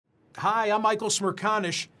Hi, I'm Michael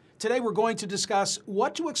Smerconish. Today we're going to discuss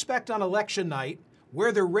what to expect on election night,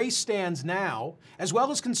 where the race stands now, as well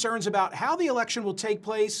as concerns about how the election will take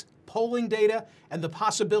place, polling data, and the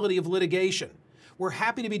possibility of litigation. We're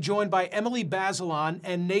happy to be joined by Emily Bazelon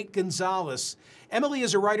and Nate Gonzales. Emily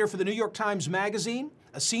is a writer for the New York Times Magazine,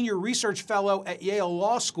 a senior research fellow at Yale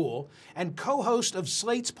Law School, and co-host of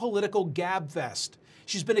Slate's political Gabfest.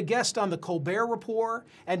 She's been a guest on The Colbert Report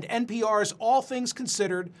and NPR's All Things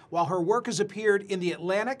Considered, while her work has appeared in The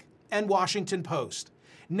Atlantic and Washington Post.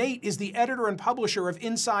 Nate is the editor and publisher of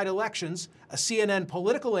Inside Elections, a CNN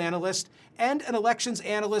political analyst, and an elections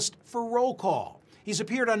analyst for Roll Call. He's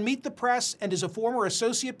appeared on Meet the Press and is a former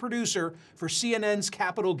associate producer for CNN's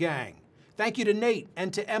Capital Gang. Thank you to Nate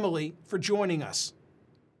and to Emily for joining us.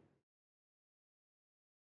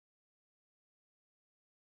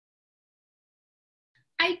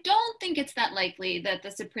 I don't think it's that likely that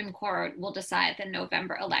the Supreme Court will decide the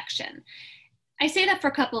November election. I say that for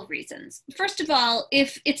a couple of reasons. First of all,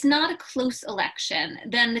 if it's not a close election,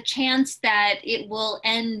 then the chance that it will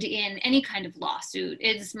end in any kind of lawsuit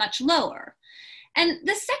is much lower. And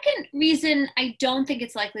the second reason I don't think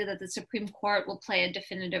it's likely that the Supreme Court will play a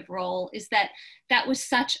definitive role is that that was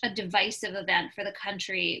such a divisive event for the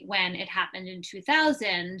country when it happened in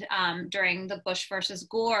 2000 during the Bush versus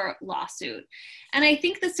Gore lawsuit. And I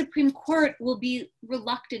think the Supreme Court will be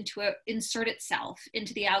reluctant to insert itself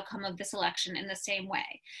into the outcome of this election in the same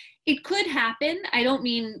way. It could happen. I don't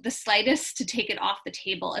mean the slightest to take it off the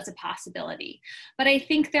table as a possibility. But I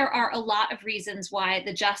think there are a lot of reasons why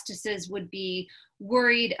the justices would be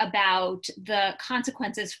worried about the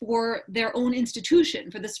consequences for their own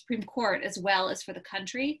institution, for the Supreme Court, as well as for the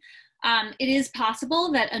country. It is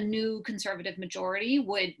possible that a new conservative majority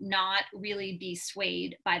would not really be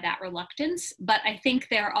swayed by that reluctance, but I think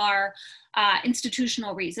there are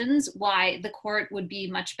institutional reasons why the court would be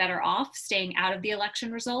much better off staying out of the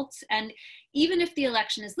election results. And even if the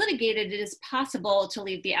election is litigated, it is possible to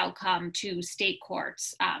leave the outcome to state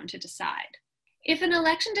courts to decide. If an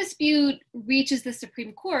election dispute reaches the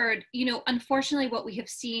Supreme Court, unfortunately what we have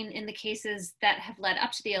seen in the cases that have led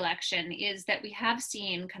up to the election is that we have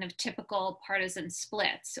seen kind of typical partisan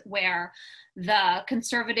splits where the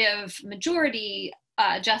conservative majority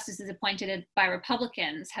justices appointed by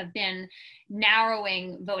Republicans have been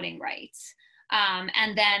narrowing voting rights.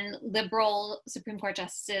 And then liberal Supreme Court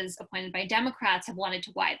justices appointed by Democrats have wanted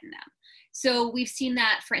to widen them. So we've seen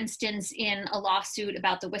that, for instance, in a lawsuit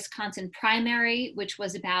about the Wisconsin primary, which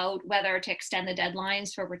was about whether to extend the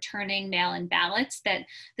deadlines for returning mail-in ballots that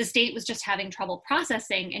the state was just having trouble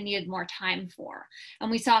processing and needed more time for. And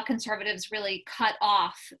we saw conservatives really cut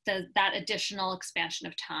off that additional expansion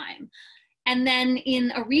of time. And then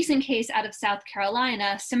in a recent case out of South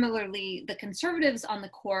Carolina, similarly, the conservatives on the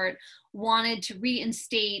court wanted to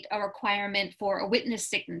reinstate a requirement for a witness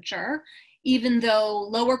signature, even though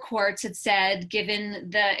lower courts had said, given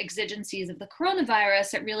the exigencies of the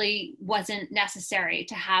coronavirus, it really wasn't necessary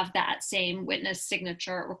to have that same witness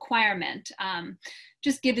signature requirement.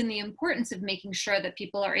 Just given the importance of making sure that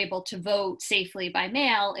people are able to vote safely by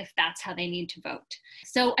mail if that's how they need to vote.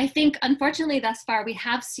 So I think, unfortunately, thus far, we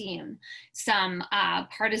have seen some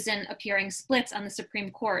partisan appearing splits on the Supreme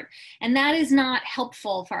Court. And that is not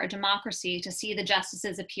helpful for our democracy to see the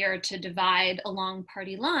justices appear to divide along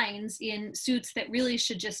party lines in suits that really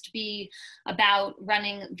should just be about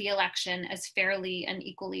running the election as fairly and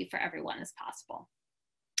equally for everyone as possible.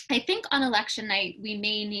 I think on election night, we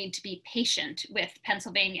may need to be patient with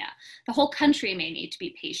Pennsylvania. The whole country may need to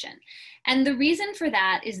be patient. And the reason for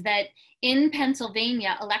that is that in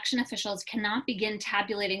Pennsylvania, election officials cannot begin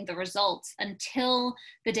tabulating the results until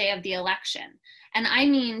the day of the election. And I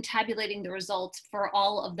mean tabulating the results for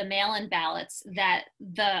all of the mail-in ballots that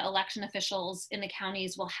the election officials in the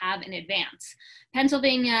counties will have in advance.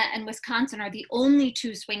 Pennsylvania and Wisconsin are the only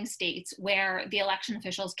two swing states where the election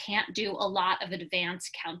officials can't do a lot of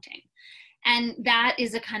advance counting. And that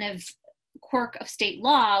is a kind of quirk of state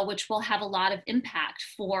law, which will have a lot of impact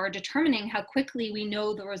for determining how quickly we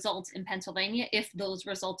know the results in Pennsylvania if those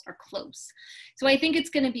results are close. So I think it's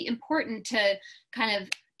going to be important to kind of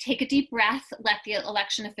take a deep breath, let the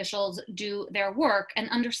election officials do their work, and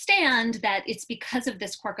understand that it's because of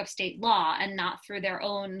this quirk of state law and not through their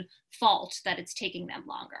own fault that it's taking them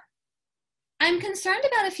longer. I'm concerned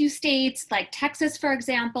about a few states like Texas, for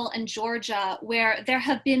example, and Georgia, where there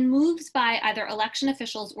have been moves by either election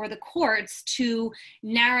officials or the courts to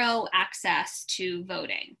narrow access to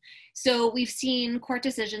voting. So we've seen court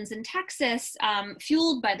decisions in Texas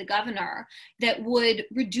fueled by the governor that would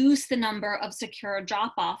reduce the number of secure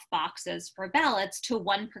drop-off boxes for ballots to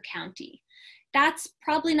 1 per county. That's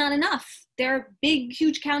probably not enough. There are big,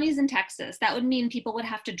 huge counties in Texas. That would mean people would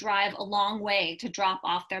have to drive a long way to drop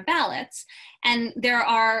off their ballots. And there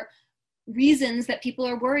are reasons that people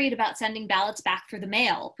are worried about sending ballots back through the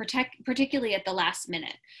mail, particularly at the last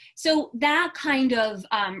minute. So that kind of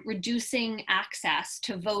reducing access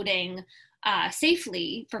to voting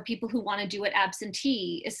safely for people who want to do it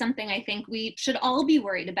absentee is something I think we should all be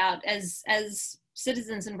worried about as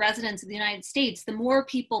citizens and residents of the United States. The more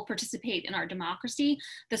people participate in our democracy,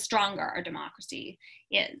 the stronger our democracy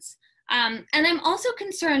is. And I'm also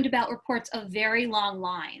concerned about reports of very long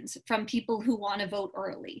lines from people who want to vote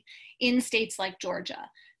early in states like Georgia.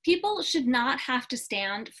 People should not have to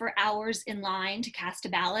stand for hours in line to cast a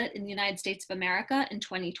ballot in the United States of America in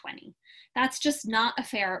 2020. That's just not a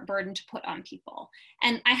fair burden to put on people.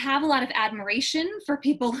 And I have a lot of admiration for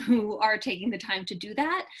people who are taking the time to do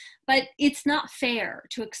that, but it's not fair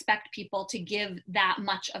to expect people to give that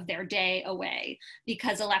much of their day away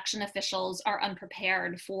because election officials are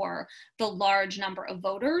unprepared for the large number of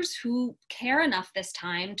voters who care enough this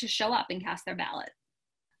time to show up and cast their ballot.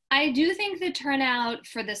 I do think the turnout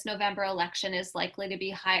for this November election is likely to be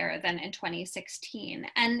higher than in 2016.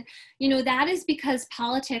 And, that is because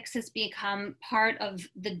politics has become part of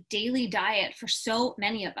the daily diet for so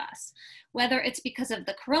many of us. Whether it's because of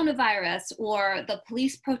the coronavirus or the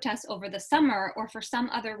police protests over the summer or for some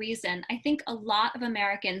other reason, I think a lot of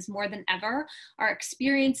Americans more than ever are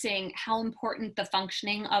experiencing how important the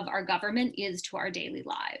functioning of our government is to our daily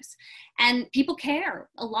lives. And people care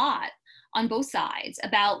a lot on both sides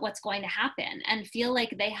about what's going to happen and feel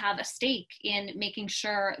like they have a stake in making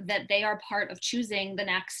sure that they are part of choosing the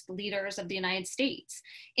next leaders of the United States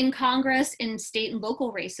in Congress, in state and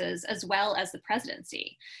local races, as well as the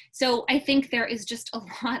presidency. So I think there is just a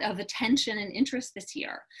lot of attention and interest this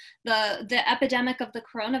year. The epidemic of the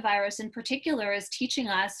coronavirus in particular is teaching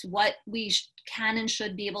us what we can and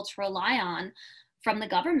should be able to rely on from the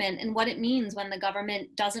government and what it means when the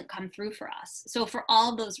government doesn't come through for us. So for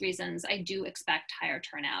all those reasons, I do expect higher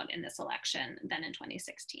turnout in this election than in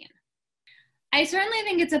 2016. I certainly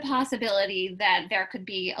think it's a possibility that there could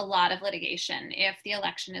be a lot of litigation if the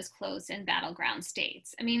election is close in battleground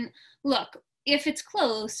states. I mean, look, if it's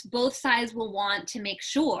close, both sides will want to make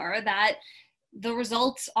sure that the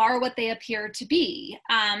results are what they appear to be.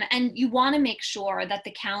 And you want to make sure that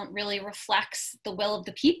the count really reflects the will of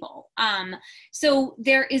the people. So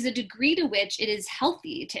there is a degree to which it is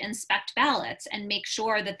healthy to inspect ballots and make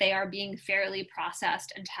sure that they are being fairly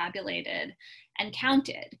processed and tabulated and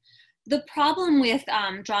counted. The problem with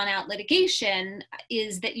drawn out litigation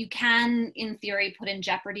is that you can, in theory, put in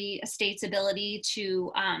jeopardy a state's ability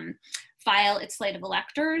to file its slate of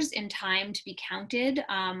electors in time to be counted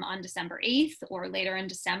on December 8th or later in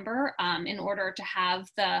December in order to have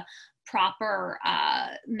the proper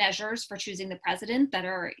measures for choosing the president that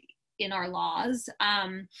are in our laws.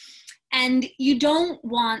 And you don't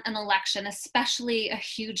want an election, especially a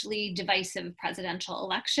hugely divisive presidential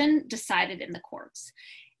election, decided in the courts.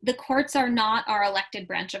 The courts are not our elected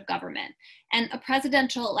branch of government, and a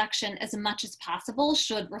presidential election, as much as possible,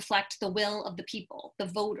 should reflect the will of the people, the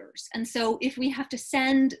voters. And so if we have to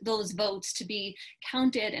send those votes to be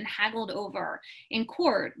counted and haggled over in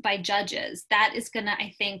court by judges, that is gonna,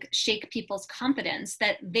 I think, shake people's confidence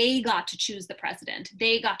that they got to choose the president,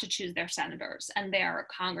 they got to choose their senators and their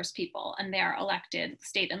congresspeople and their elected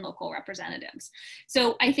state and local representatives.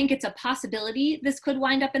 So I think it's a possibility this could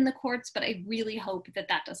wind up in the courts, but I really hope that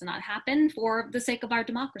that does not happen for the sake of our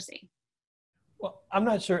democracy. Well, I'm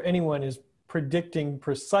not sure anyone is predicting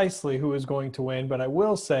precisely who is going to win, but I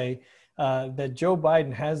will say that Joe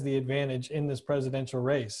Biden has the advantage in this presidential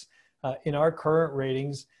race. In our current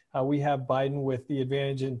ratings, we have Biden with the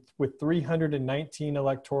advantage with 319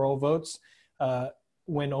 electoral votes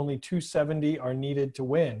when only 270 are needed to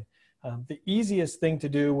win. The easiest thing to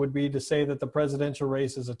do would be to say that the presidential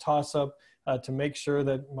race is a toss-up to make sure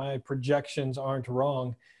that my projections aren't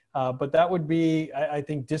wrong. But that would be, I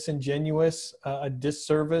think, disingenuous, a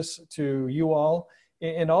disservice to you all,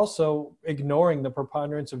 and also ignoring the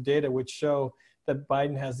preponderance of data which show that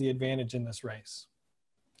Biden has the advantage in this race.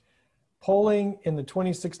 Polling in the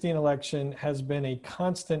 2016 election has been a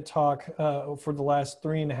constant talk for the last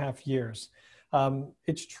 3.5 years.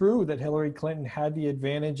 It's true that Hillary Clinton had the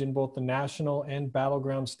advantage in both the national and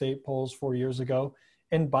battleground state polls 4 years ago,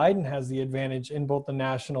 and Biden has the advantage in both the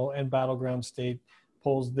national and battleground state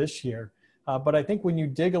polls this year. But I think when you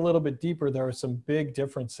dig a little bit deeper, there are some big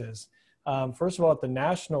differences. First of all, at the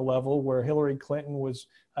national level, where Hillary Clinton was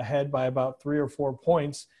ahead by about 3 or 4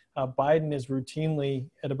 points, Biden is routinely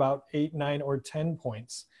at about 8, 9, or 10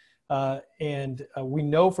 points. We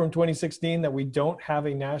know from 2016 that we don't have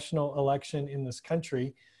a national election in this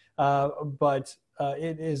country, but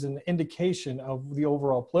it is an indication of the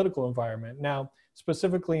overall political environment. Now,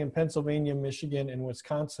 specifically in Pennsylvania, Michigan, and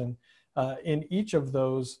Wisconsin, in each of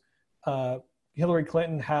those, Hillary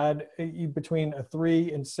Clinton had between a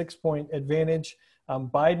 3 and 6 point advantage.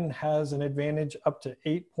 Biden has an advantage up to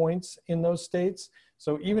 8 points in those states.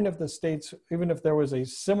 So even if there was a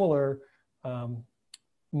similar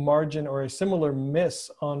margin or a similar miss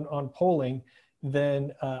on polling,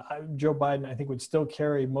 then Joe Biden, I think, would still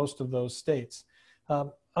carry most of those states.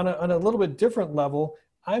 On a little bit different level,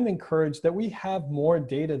 I'm encouraged that we have more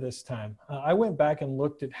data this time. I went back and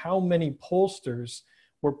looked at how many pollsters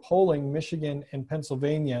were polling Michigan and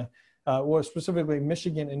Pennsylvania, or specifically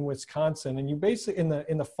Michigan and Wisconsin. And you basically,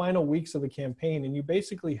 in the final weeks of the campaign, and you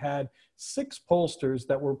basically had 6 pollsters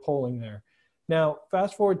that were polling there. Now,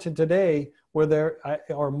 fast forward to today, where there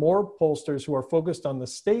are more pollsters who are focused on the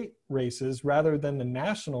state races rather than the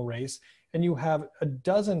national race, and you have a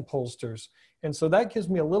dozen pollsters. And so that gives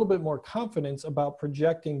me a little bit more confidence about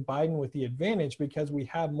projecting Biden with the advantage, because we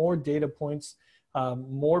have more data points,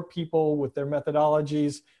 more people with their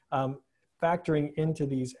methodologies factoring into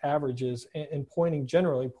these averages and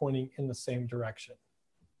generally pointing in the same direction.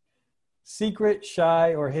 Secret,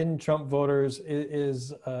 shy, or hidden Trump voters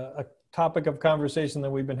is a topic of conversation that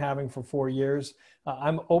we've been having for 4 years.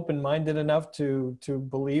 I'm open-minded enough to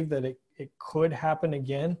believe that it could happen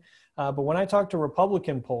again. But when I talk to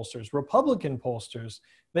Republican pollsters,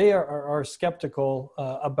 they are skeptical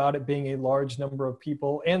about it being a large number of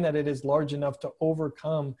people, and that it is large enough to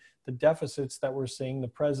overcome the deficits that we're seeing the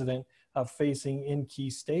president facing in key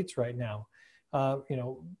states right now.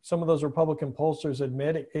 Some of those Republican pollsters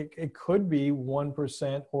admit it could be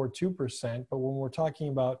 1% or 2%, but when we're talking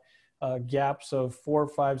about gaps of 4,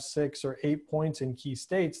 5, 6, or 8 points in key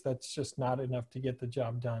states, that's just not enough to get the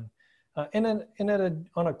job done.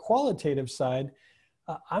 On a qualitative side,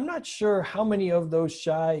 I'm not sure how many of those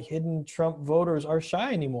shy, hidden Trump voters are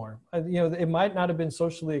shy anymore. It might not have been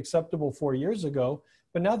socially acceptable 4 years ago,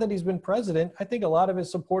 but now that he's been president, I think a lot of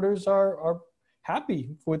his supporters are happy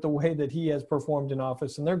with the way that he has performed in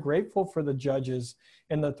office, and they're grateful for the judges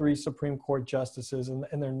and the 3 Supreme Court justices, and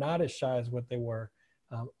they're not as shy as what they were.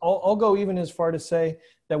 I'll go even as far to say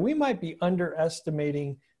that we might be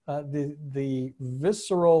underestimating the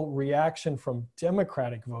visceral reaction from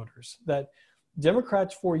Democratic voters. That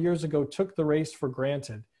Democrats 4 years ago took the race for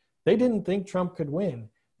granted. They didn't think Trump could win.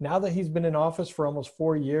 Now that he's been in office for almost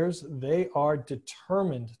 4 years, they are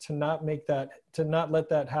determined to not let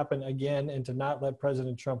that happen again, and to not let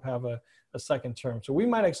President Trump have a second term. So we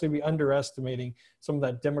might actually be underestimating some of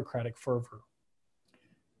that Democratic fervor.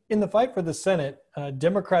 In the fight for the Senate,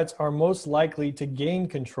 Democrats are most likely to gain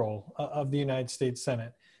control of the United States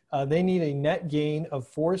Senate. They need a net gain of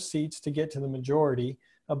 4 seats to get to the majority,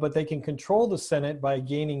 but they can control the Senate by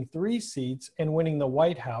gaining 3 seats and winning the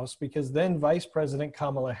White House, because then Vice President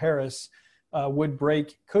Kamala Harris could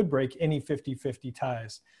break any 50-50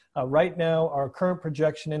 ties. Right now, our current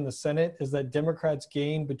projection in the Senate is that Democrats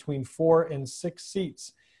gain between 4 and 6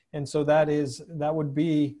 seats. And so that would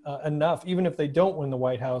be enough, even if they don't win the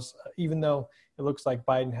White House, even though it looks like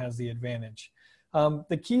Biden has the advantage.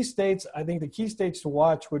 The key states to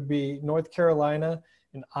watch would be North Carolina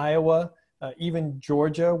and Iowa, even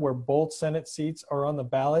Georgia, where both Senate seats are on the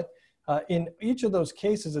ballot. In each of those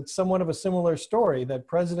cases, it's somewhat of a similar story, that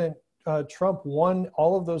President Trump won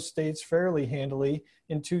all of those states fairly handily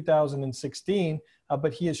in 2016,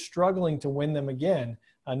 but he is struggling to win them again.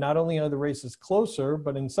 Not only are the races closer,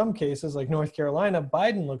 but in some cases, like North Carolina,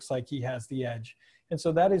 Biden looks like he has the edge. And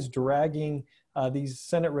so that is dragging these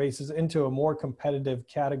Senate races into a more competitive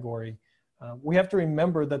category. We have to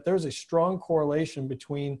remember that there's a strong correlation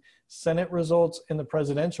between Senate results and the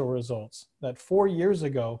presidential results. That 4 years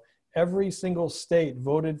ago, every single state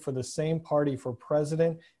voted for the same party for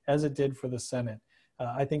president as it did for the Senate.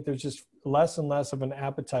 I think there's just less and less of an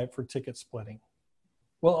appetite for ticket splitting.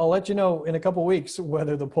 Well, I'll let you know in a couple weeks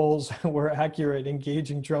whether the polls were accurate in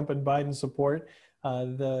gauging Trump and Biden support.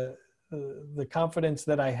 The confidence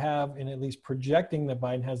that I have in at least projecting that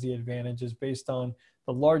Biden has the advantage is based on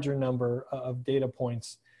the larger number of data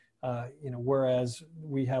points. Whereas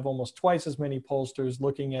we have almost twice as many pollsters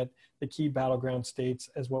looking at the key battleground states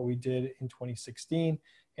as what we did in 2016,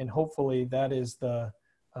 and hopefully that is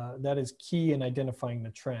key in identifying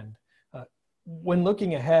the trend. When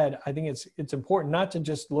looking ahead, I think it's important not to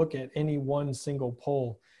just look at any one single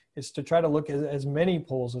poll. It's to try to look at as many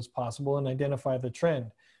polls as possible and identify the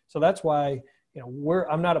trend. So that's why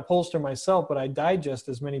I'm not a pollster myself, but I digest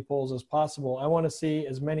as many polls as possible. I want to see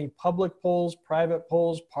as many public polls, private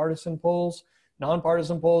polls, partisan polls,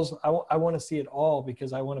 nonpartisan polls. I want to see it all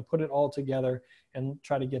because I want to put it all together and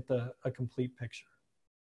try to get a complete picture.